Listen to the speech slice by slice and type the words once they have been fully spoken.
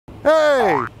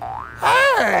Hey!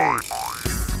 Hey!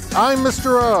 I'm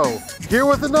Mr. O, here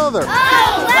with another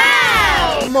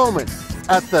moment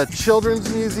at the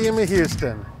Children's Museum of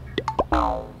Houston.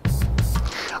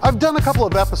 I've done a couple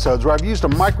of episodes where I've used a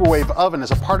microwave oven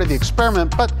as a part of the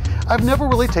experiment, but I've never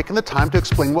really taken the time to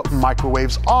explain what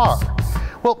microwaves are.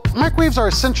 Well, microwaves are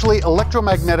essentially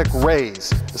electromagnetic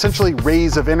rays, essentially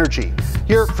rays of energy.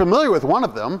 You're familiar with one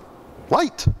of them,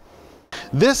 light.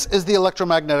 This is the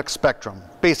electromagnetic spectrum,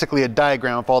 basically a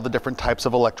diagram of all the different types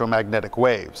of electromagnetic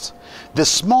waves. This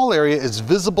small area is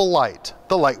visible light,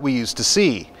 the light we use to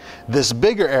see. This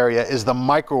bigger area is the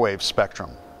microwave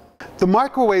spectrum. The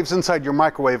microwaves inside your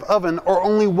microwave oven are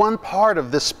only one part of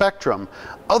this spectrum.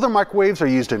 Other microwaves are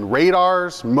used in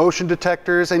radars, motion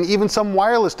detectors, and even some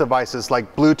wireless devices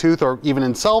like Bluetooth or even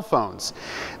in cell phones.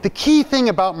 The key thing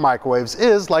about microwaves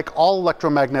is, like all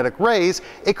electromagnetic rays,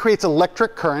 it creates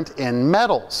electric current in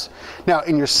metals. Now,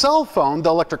 in your cell phone, the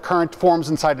electric current forms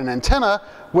inside an antenna,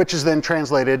 which is then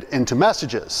translated into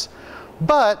messages.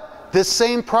 But this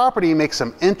same property makes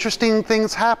some interesting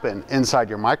things happen inside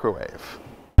your microwave.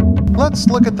 Let's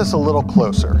look at this a little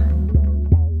closer.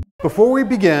 Before we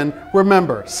begin,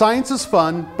 remember, science is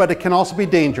fun, but it can also be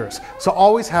dangerous, so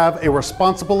always have a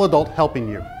responsible adult helping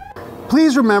you.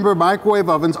 Please remember, microwave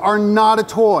ovens are not a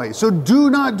toy, so do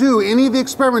not do any of the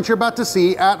experiments you're about to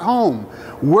see at home.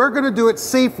 We're going to do it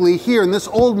safely here in this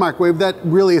old microwave that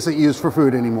really isn't used for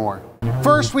food anymore.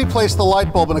 First, we place the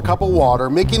light bulb in a cup of water,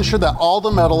 making sure that all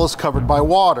the metal is covered by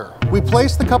water. We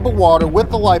place the cup of water with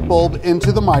the light bulb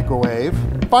into the microwave.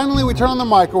 Finally, we turn on the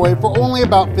microwave for only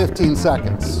about 15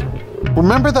 seconds.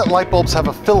 Remember that light bulbs have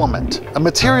a filament, a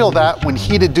material that, when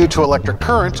heated due to electric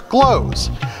current, glows.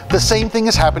 The same thing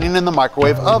is happening in the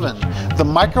microwave oven. The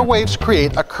microwaves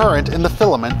create a current in the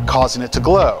filament, causing it to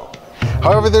glow.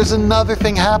 However, there's another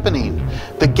thing happening.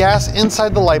 The gas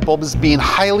inside the light bulb is being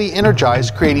highly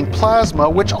energized, creating plasma,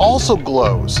 which also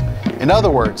glows. In other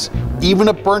words, even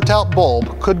a burnt-out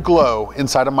bulb could glow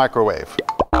inside a microwave.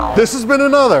 This has been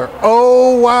another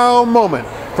oh wow moment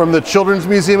from the Children's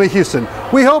Museum of Houston.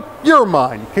 We hope your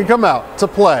mind can come out to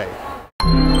play.